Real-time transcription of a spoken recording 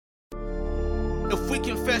If we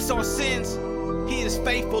confess our sins, He is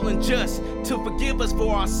faithful and just to forgive us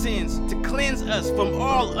for our sins, to cleanse us from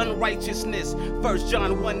all unrighteousness. 1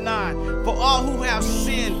 John 1:9. For all who have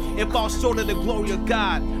sinned and fall short of the glory of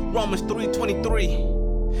God. Romans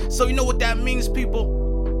 3:23. So you know what that means, people?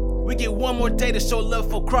 We get one more day to show love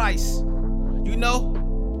for Christ. You know?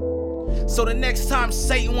 So the next time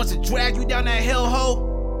Satan wants to drag you down that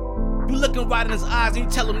hellhole, you looking right in his eyes and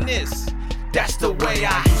you tell him this: that's the way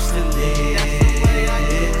I used to live.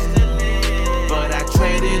 But I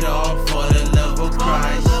traded all for the love of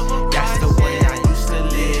Christ. That's the way I used to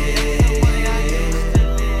live.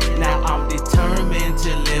 Now I'm determined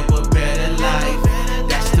to live a better life.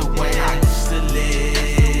 That's the way I used to live.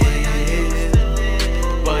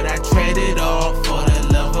 But I traded all for the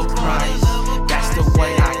love of Christ. That's the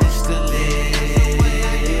way I used to live.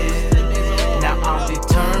 Now I'm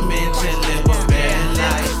determined to live a better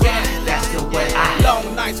life. That's the way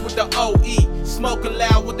long nights with the OE. Smoking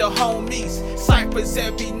loud with the homies, ciphers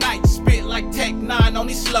every night, spit like Tech 9 on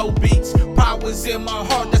these slow beats. Pride was in my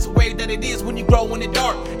heart, that's the way that it is when you grow in the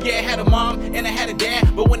dark. Yeah, I had a mom and I had a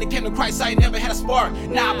dad, but when it came to Christ, I never had a spark.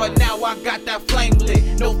 But now I got that flame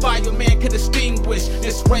lit, no fireman could extinguish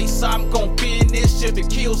this race. I'm gon' finish, if it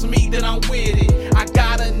kills me, then I'm with it. I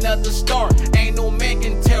got another start, ain't no man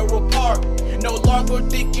can tear apart. No longer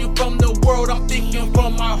thinking from the world, I'm thinking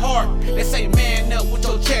from my heart. They say man up with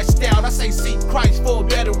your chest out, I say seek Christ for a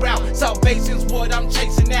better route. Salvation's what I'm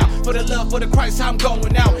chasing now. For the love for the Christ, I'm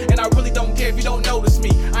going out. And I really don't care if you don't notice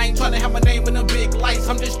me. I ain't trying to have my name in the big lights.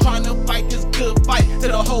 I'm just trying to fight this good fight to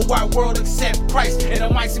the whole wide world accept Christ. And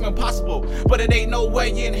it might seem impossible, but it ain't no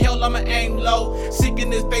way in hell I'ma aim low.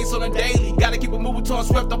 Seeking this face on a daily. Gotta keep it moving till I'm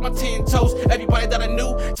swept off my 10 toes. Everybody that I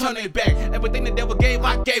knew, turn it back. Everything the devil gave,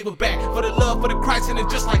 I gave it back. For the love for the Christ, and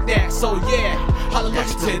it's just like that. So yeah, hallelujah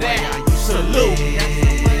to that. Salute.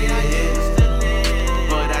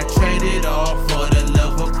 But I traded all for the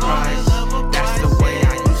love of Christ. That's the way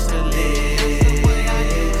I used to live.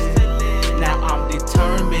 Now I'm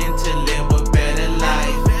determined to live a better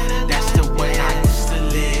life. That's the way I used to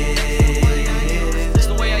live. That's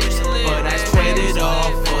the way I used to live. But I traded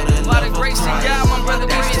all for the love of Christ. God, my brother,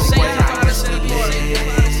 That's the way I used to live.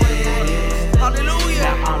 Hallelujah.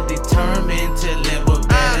 Now I'm determined to live a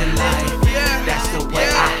better life. That's the way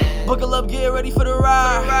Buckle up, get ready for the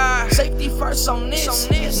ride. Safety first on this.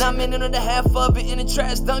 Now I'm in under half of it in the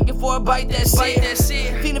trash, dunking for a bite. That's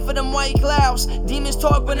it. Feeding for them white clouds. Demons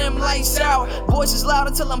talk, but them lights out. Voices loud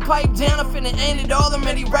until I'm piped down. I'm finna end it all. I'm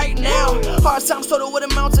ready right now. Hard times total would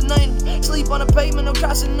amount to nothing. Sleep on the pavement, no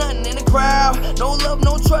costing nothing in the crowd. No love,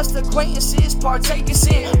 no trust, acquaintances, partaking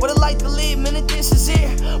sin. What a life to live, minute this is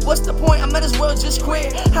it. What's the point? I might as well just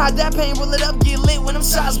quit. Hide that pain, roll it up, get lit. When them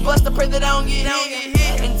shots bust, I pray that I don't get hit.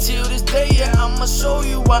 Until this day, yeah, I'ma show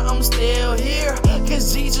you why I'm still here.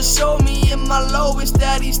 Cause Jesus showed me in my lowest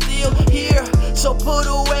that he's still here. So put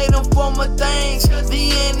away them former things,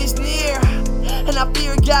 the end is near. And I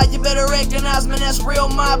fear God, you better recognize, man, that's real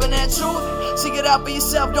mob and that truth. Seek it out for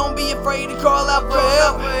yourself, don't be afraid to call out for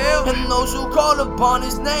help. And those who call upon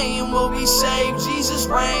his name will be saved. Jesus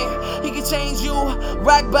reign, he can change you.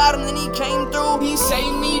 Rock bottom, then he came through. He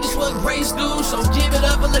saved me, this what grace do. So give it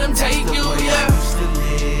up and let him take you, yeah.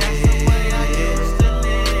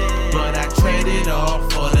 But I traded all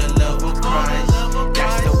for the love of Christ.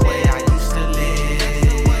 That's the way I used to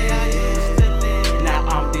live. Now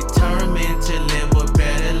I'm determined to live a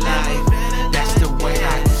better life. That's the way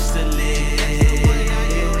I used to live.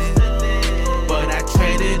 But I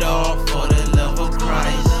traded all for the love of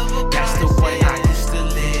Christ. That's the way I used to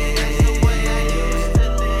live.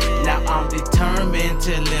 Now I'm determined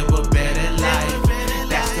to live a better life.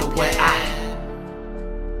 That's the way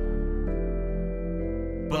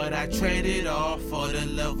But I traded all for the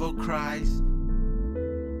love of Christ.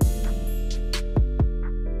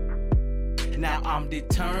 Now I'm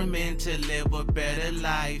determined to live a better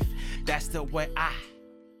life. That's the way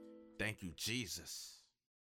Thank you, Jesus.